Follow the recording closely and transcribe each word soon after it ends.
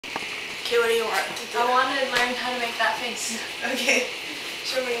Okay, what do you want to do? I want to learn how to make that face. Okay.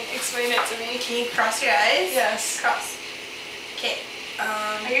 Show me, explain it to me. Can you cross your eyes? Yes. Cross. Okay.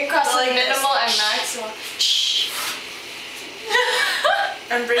 I can cross like minimal and maximum.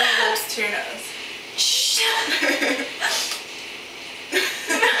 And bring your lips to your nose.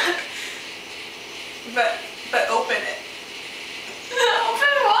 But open it.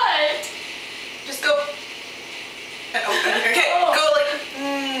 Open what? Just go and open it. Okay, Oh. go like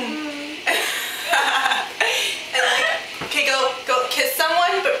and like okay, go kiss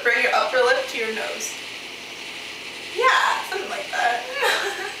someone, but bring your upper lip to your nose. Yeah, something like that.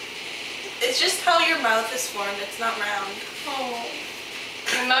 It's just how your mouth is formed. It's not round. Oh.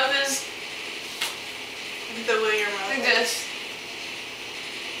 Your mouth is The way your mouth like is. this.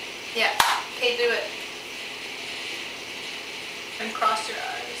 Yeah. Okay, do it. And cross your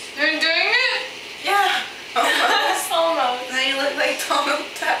eyes. You're doing it? Yeah. Almost. Almost. Now you look like Donald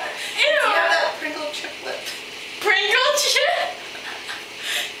Duck. Ew. You have that Pringle chip lip. Pringle chip?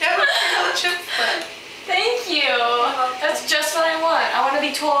 You have a Pringle chip lip. Thank you. That's just what I want. I want to be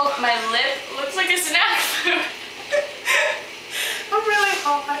told my lip looks like a snack food. I'm really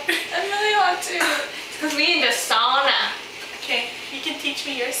hot. I'm really hot too. It's because we need a sauna. Okay, you can teach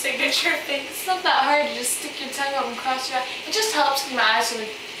me your signature face. It's not that hard. You just stick your tongue out and cross your eyes. It just helps because my eyes are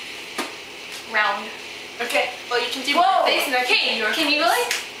like round. Okay, well you can do Whoa. my face and I can do your Can you face.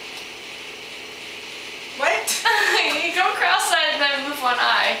 like? What? You go cross-eyed and then move one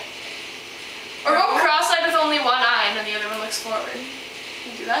eye. Or go cross-eyed with only one eye and then the other one looks forward.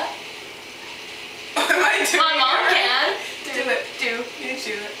 Can you do that? What am I doing? My mom here? can. Do it. Do. You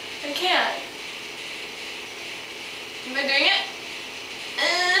do it. I can't. Am I doing it?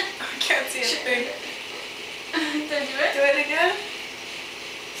 I can't see a thing. Did I do it? Do it again?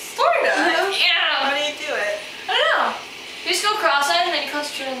 Sort of. How Yeah. do you do it? I don't know. You just go cross-eyed and then you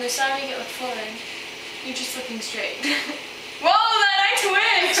concentrate on this side and you get look forward. You're just looking straight. Whoa, that eye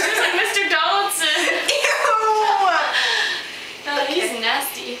twitched! It's like Mr. Donaldson. Ew! Oh, Okay. he's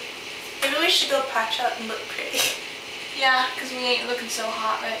nasty. Maybe we should go patch up and look pretty. Yeah, because we ain't looking so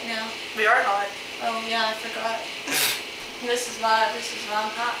hot right now. We are hot. Oh yeah, I forgot. This is why I'm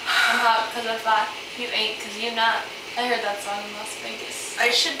hot. I'm hot because I thought you ain't because you're not. I heard that song in Las Vegas. I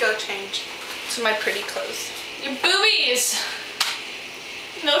should go change to my pretty clothes. Your boobies!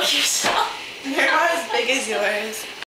 Milk yourself. They're not as big as yours.